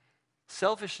life.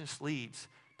 Selfishness leads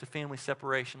to family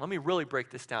separation. Let me really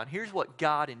break this down. Here's what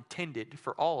God intended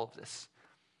for all of this.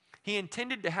 He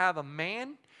intended to have a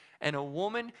man and a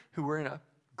woman who were in a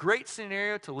great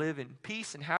scenario to live in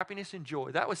peace and happiness and joy.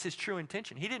 That was his true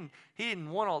intention. He didn't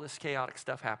want all this chaotic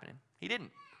stuff happening. He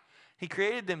didn't. He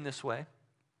created them this way,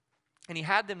 and he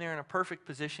had them there in a perfect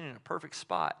position, in a perfect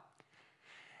spot.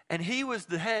 And he was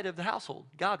the head of the household.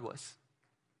 God was.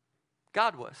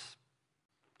 God was.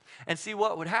 And see,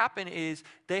 what would happen is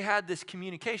they had this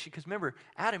communication, because remember,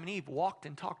 Adam and Eve walked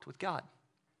and talked with God.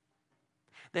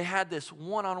 They had this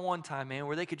one-on-one time, man,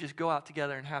 where they could just go out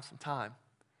together and have some time.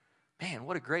 Man,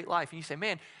 what a great life. And you say,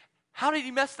 man, how did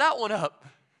he mess that one up?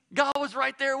 God was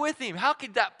right there with him. How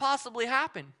could that possibly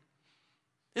happen?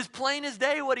 It's plain as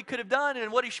day what he could have done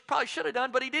and what he probably should have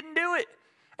done, but he didn't do it.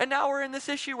 And now we're in this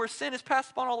issue where sin is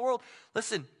passed upon all the world.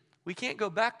 Listen, we can't go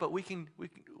back, but we can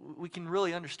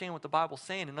really understand what the Bible's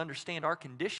saying and understand our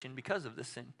condition because of this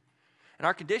sin. And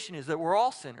our condition is that we're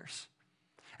all sinners,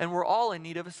 and we're all in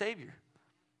need of a Savior.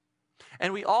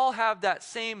 And we all have that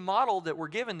same model that we're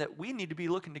given, that we need to be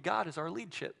looking to God as our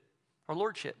leadership, our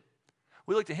lordship.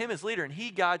 We look to him as leader, and he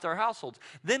guides our households.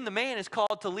 Then the man is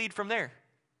called to lead from there.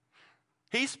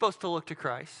 He's supposed to look to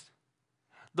Christ.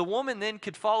 The woman then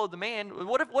could follow the man.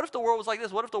 What if the world was like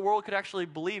this? What if the world could actually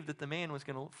believe that the man was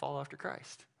going to follow after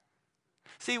Christ?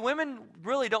 See, women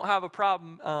really don't have a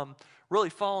problem really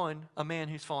following a man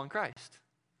who's following Christ.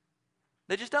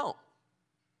 They just don't.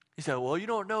 You say, well, you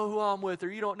don't know who I'm with,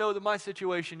 or you don't know my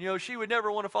situation. You know, she would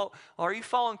never want to follow. Are you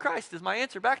following Christ? Is my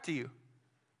answer back to you.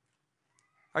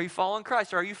 Are you following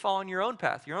Christ, or are you following your own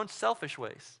path, your own selfish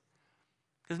ways?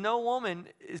 Because no woman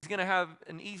is going to have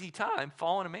an easy time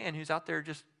following a man who's out there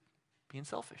just being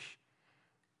selfish,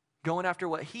 going after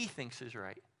what he thinks is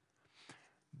right.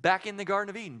 Back in the Garden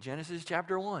of Eden, Genesis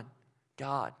chapter 1,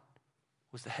 God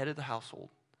was the head of the household.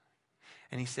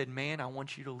 And he said, man, I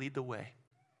want you to lead the way.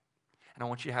 And I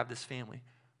want you to have this family.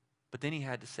 But then he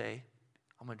had to say,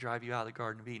 I'm going to drive you out of the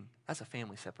Garden of Eden. That's a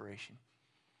family separation.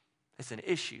 It's an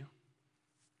issue.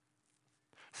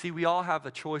 See, we all have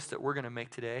a choice that we're going to make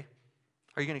today.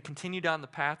 Are you going to continue down the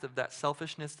path of that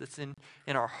selfishness that's in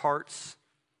our hearts,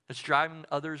 that's driving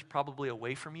others probably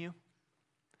away from you?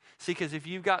 See, because if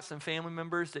you've got some family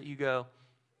members that you go,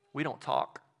 we don't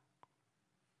talk.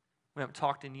 We haven't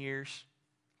talked in years.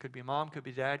 Could be a mom, could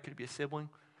be a dad, could be a sibling.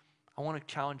 I want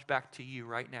to challenge back to you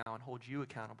right now and hold you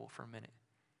accountable for a minute.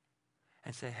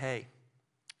 And say, hey,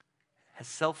 has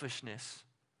selfishness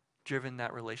driven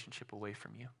that relationship away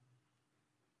from you?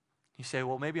 You say,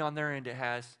 well, maybe on their end it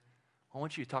has. I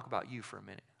want you to talk about you for a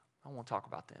minute. I don't want to talk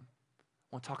about them. I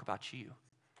want to talk about you.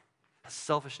 Has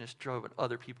selfishness driven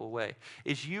other people away?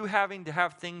 Is you having to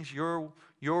have things your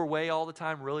way all the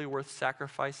time really worth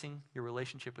sacrificing your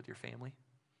relationship with your family?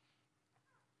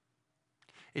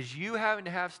 Is you having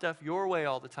to have stuff your way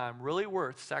all the time really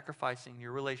worth sacrificing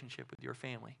your relationship with your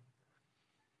family?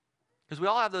 Because we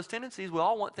all have those tendencies. We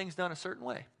all want things done a certain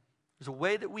way. There's a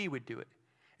way that we would do it.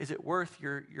 Is it worth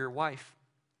your wife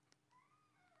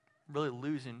really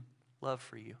losing love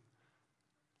for you?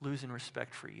 Losing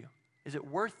respect for you? Is it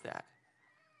worth that?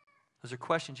 Those are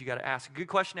questions you got to ask. A good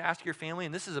question to ask your family,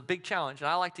 and this is a big challenge, and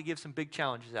I like to give some big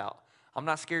challenges out. I'm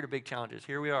not scared of big challenges.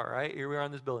 Here we are, right? Here we are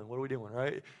in this building. What are we doing,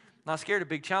 right? I'm not scared of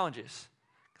big challenges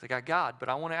because I got God, but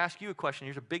I want to ask you a question.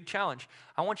 Here's a big challenge.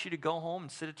 I want you to go home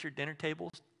and sit at your dinner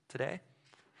tables today.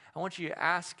 I want you to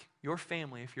ask your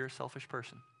family if you're a selfish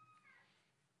person.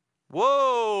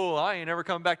 Whoa, I ain't never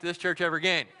coming back to this church ever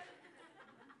again.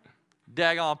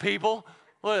 Daggone people.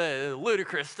 What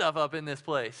ludicrous stuff up in this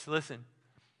place. Listen,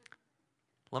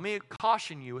 let me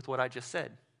caution you with what I just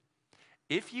said.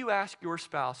 If you ask your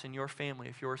spouse and your family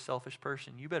if you're a selfish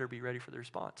person, you better be ready for the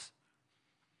response.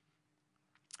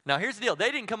 Now, here's the deal.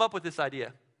 They didn't come up with this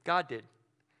idea. God did.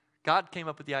 God came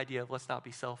up with the idea of let's not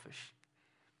be selfish.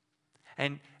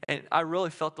 And I really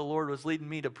felt the Lord was leading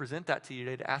me to present that to you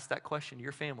today, to ask that question to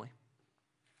your family.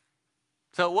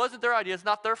 So it wasn't their idea. It's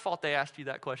not their fault they asked you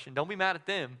that question. Don't be mad at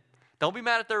them. Don't be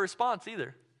mad at their response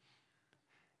either.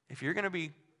 If you're going to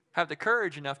have the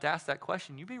courage enough to ask that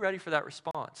question, you be ready for that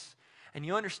response. And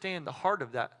you understand the heart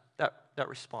of that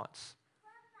response.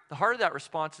 The heart of that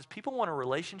response is people want a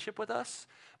relationship with us,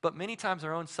 but many times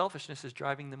our own selfishness is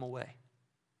driving them away.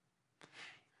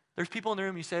 There's people in the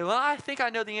room, you say, well, I think I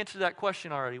know the answer to that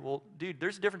question already. Well, dude,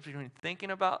 there's a difference between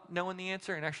thinking about knowing the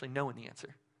answer and actually knowing the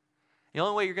answer. The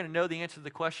only way you're going to know the answer to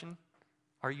the question,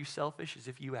 are you selfish, is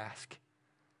if you ask.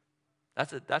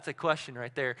 That's a question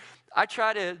right there. I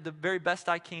try to, the very best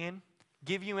I can,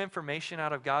 give you information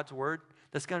out of God's word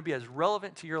that's going to be as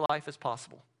relevant to your life as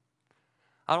possible.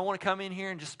 I don't want to come in here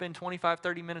and just spend 25,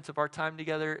 30 minutes of our time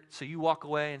together so you walk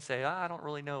away and say, I don't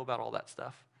really know about all that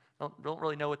stuff. Don't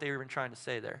really know what they were even trying to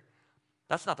say there.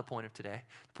 That's not the point of today.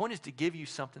 The point is to give you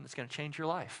something that's going to change your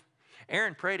life.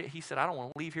 Aaron prayed it. He said, I don't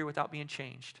want to leave here without being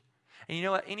changed. And you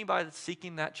know what? Anybody that's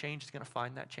seeking that change is going to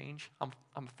find that change. I'm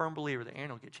a firm believer that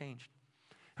Aaron will get changed.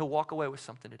 He'll walk away with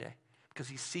something today because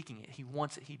he's seeking it. He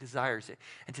wants it. He desires it.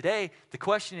 And today, the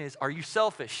question is, are you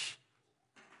selfish?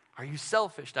 Are you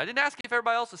selfish? Now, I didn't ask if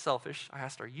everybody else is selfish. I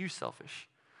asked, are you selfish?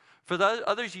 For the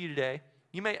others of you today,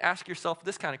 you may ask yourself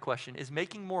this kind of question. Is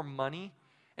making more money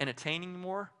and attaining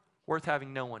more worth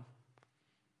having no one?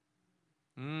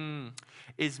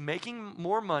 Is making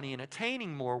more money and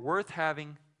attaining more worth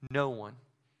having no one?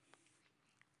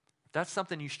 If that's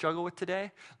something you struggle with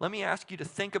today, let me ask you to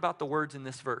think about the words in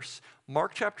this verse.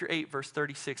 Mark chapter 8, verse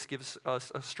 36 gives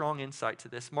us a strong insight to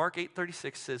this. Mark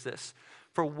 8:36 says this,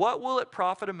 for what will it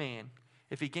profit a man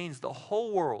if he gains the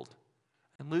whole world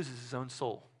and loses his own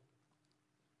soul?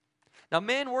 Now,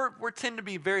 men, we tend to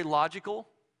be very logical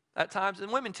at times, and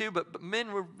women too, but men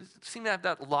seem to have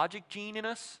that logic gene in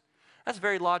us. That's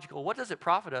very logical. What does it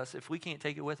profit us if we can't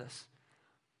take it with us?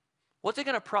 What's it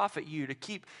going to profit you to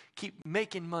keep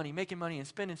making money and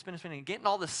spending, and getting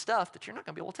all this stuff that you're not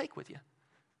going to be able to take with you?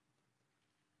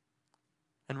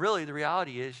 And really, the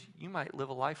reality is you might live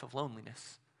a life of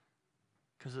loneliness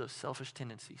because of those selfish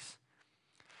tendencies.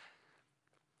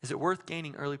 Is it worth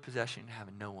gaining early possession and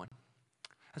having no one?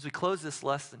 As we close this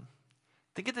lesson,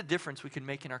 think of the difference we could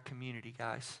make in our community,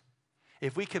 guys.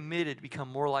 If we committed to become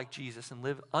more like Jesus and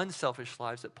live unselfish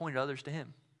lives that pointed others to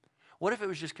him. What if it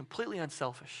was just completely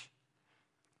unselfish?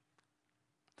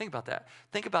 Think about that.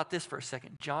 Think about this for a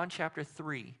second. John chapter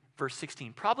 3, verse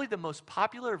 16. Probably the most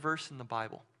popular verse in the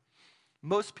Bible.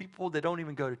 Most people that don't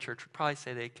even go to church would probably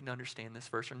say they can understand this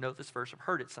verse or know this verse or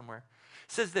heard it somewhere.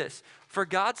 It says this, for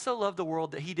God so loved the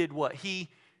world that he did what? He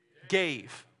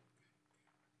gave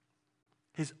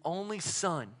his only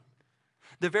son.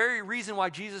 The very reason why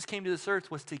Jesus came to this earth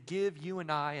was to give you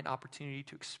and I an opportunity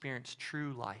to experience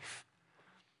true life.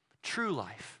 True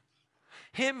life.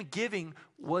 Him giving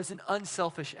was an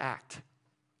unselfish act.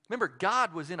 Remember,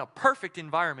 God was in a perfect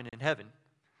environment in heaven.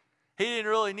 He didn't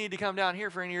really need to come down here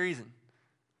for any reason.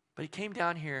 But he came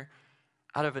down here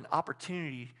out of an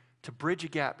opportunity to bridge a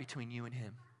gap between you and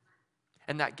him.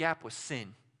 And that gap was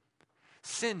sin.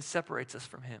 Sin separates us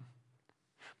from him.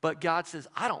 But God says,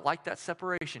 I don't like that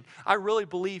separation. I really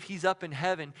believe he's up in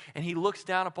heaven and he looks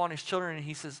down upon his children and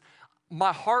he says,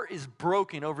 my heart is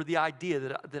broken over the idea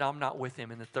that I'm not with him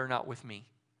and that they're not with me.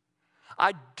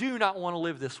 I do not want to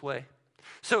live this way.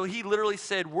 So he literally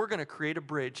said, we're going to create a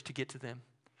bridge to get to them.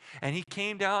 And he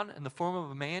came down in the form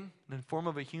of a man, in the form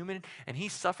of a human, and he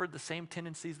suffered the same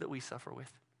tendencies that we suffer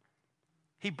with.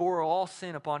 He bore all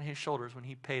sin upon his shoulders when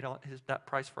he paid that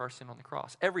price for our sin on the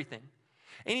cross. Everything.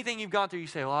 Anything you've gone through, you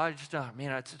say, well,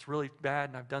 it's really bad,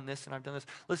 and I've done this, and I've done this.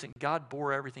 Listen, God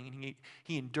bore everything, and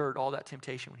he endured all that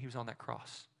temptation when he was on that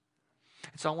cross.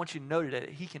 And so I want you to know today that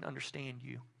he can understand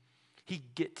you. He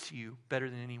gets you better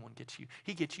than anyone gets you.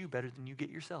 He gets you better than you get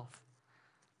yourself.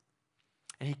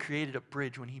 And he created a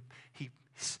bridge when he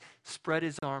spread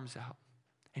his arms out,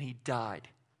 and he died.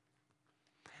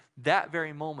 That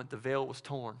very moment, the veil was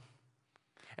torn.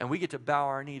 And we get to bow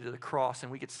our knee to the cross,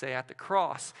 and we could say at the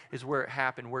cross is where it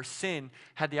happened, where sin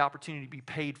had the opportunity to be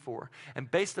paid for.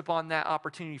 And based upon that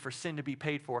opportunity for sin to be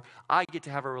paid for, I get to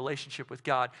have a relationship with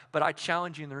God. But I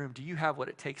challenge you in the room, do you have what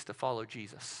it takes to follow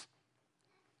Jesus?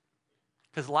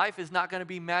 Because life is not going to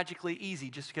be magically easy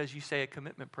just because you say a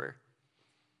commitment prayer.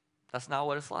 That's not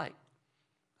what it's like.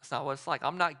 That's not what it's like.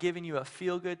 I'm not giving you a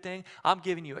feel-good thing. I'm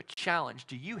giving you a challenge.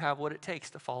 Do you have what it takes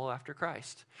to follow after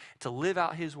Christ? To live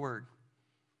out his word?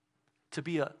 To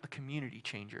be a community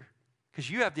changer? Because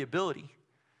you have the ability.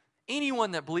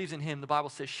 Anyone that believes in him, the Bible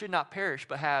says, should not perish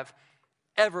but have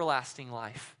everlasting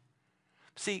life.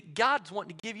 See, God's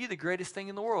wanting to give you the greatest thing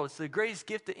in the world. It's the greatest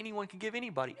gift that anyone can give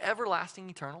anybody. Everlasting,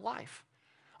 eternal life.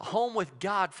 A home with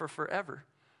God for forever.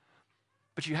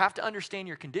 But you have to understand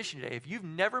your condition today. If you've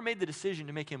never made the decision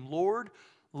to make him Lord,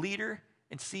 leader,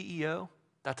 and CEO,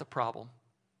 that's a problem.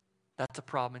 That's a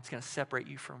problem. It's going to separate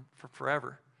you from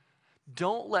forever.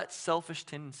 Don't let selfish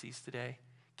tendencies today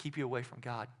keep you away from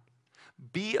God.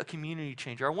 Be a community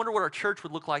changer. I wonder what our church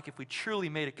would look like if we truly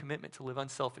made a commitment to live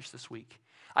unselfish this week.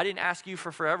 I didn't ask you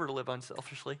for forever to live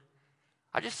unselfishly.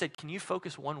 I just said, can you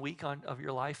focus 1 week of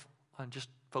your life on just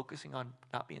focusing on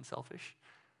not being selfish?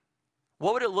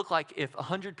 What would it look like if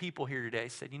 100 people here today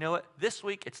said, you know what, this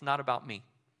week it's not about me.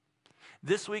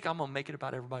 This week I'm going to make it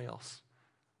about everybody else.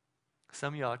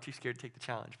 Some of y'all are too scared to take the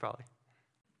challenge probably.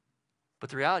 But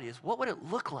the reality is, what would it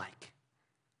look like?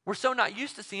 We're so not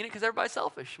used to seeing it because everybody's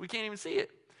selfish. We can't even see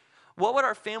it. What would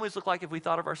our families look like if we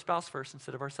thought of our spouse first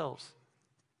instead of ourselves?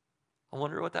 I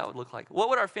wonder what that would look like. What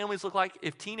would our families look like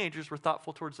if teenagers were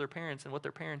thoughtful towards their parents and what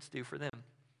their parents do for them?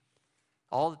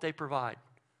 All that they provide.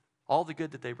 All the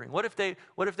good that they bring. What if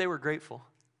they were grateful?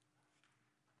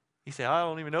 You say, I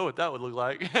don't even know what that would look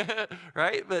like,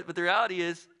 right? But the reality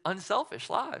is unselfish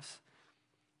lives.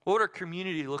 What would our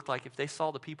community look like if they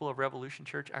saw the people of Revolution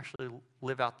Church actually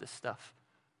live out this stuff?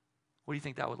 What do you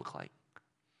think that would look like?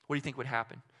 What do you think would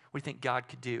happen? What do you think God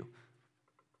could do?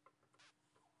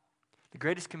 The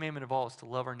greatest commandment of all is to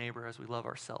love our neighbor as we love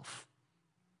ourselves.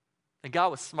 And God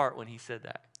was smart when he said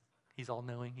that. He's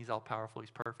all-knowing. He's all-powerful.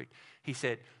 He's perfect. He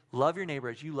said, love your neighbor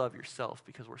as you love yourself,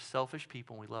 because we're selfish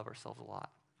people and we love ourselves a lot.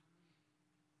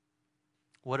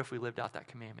 What if we lived out that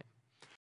commandment?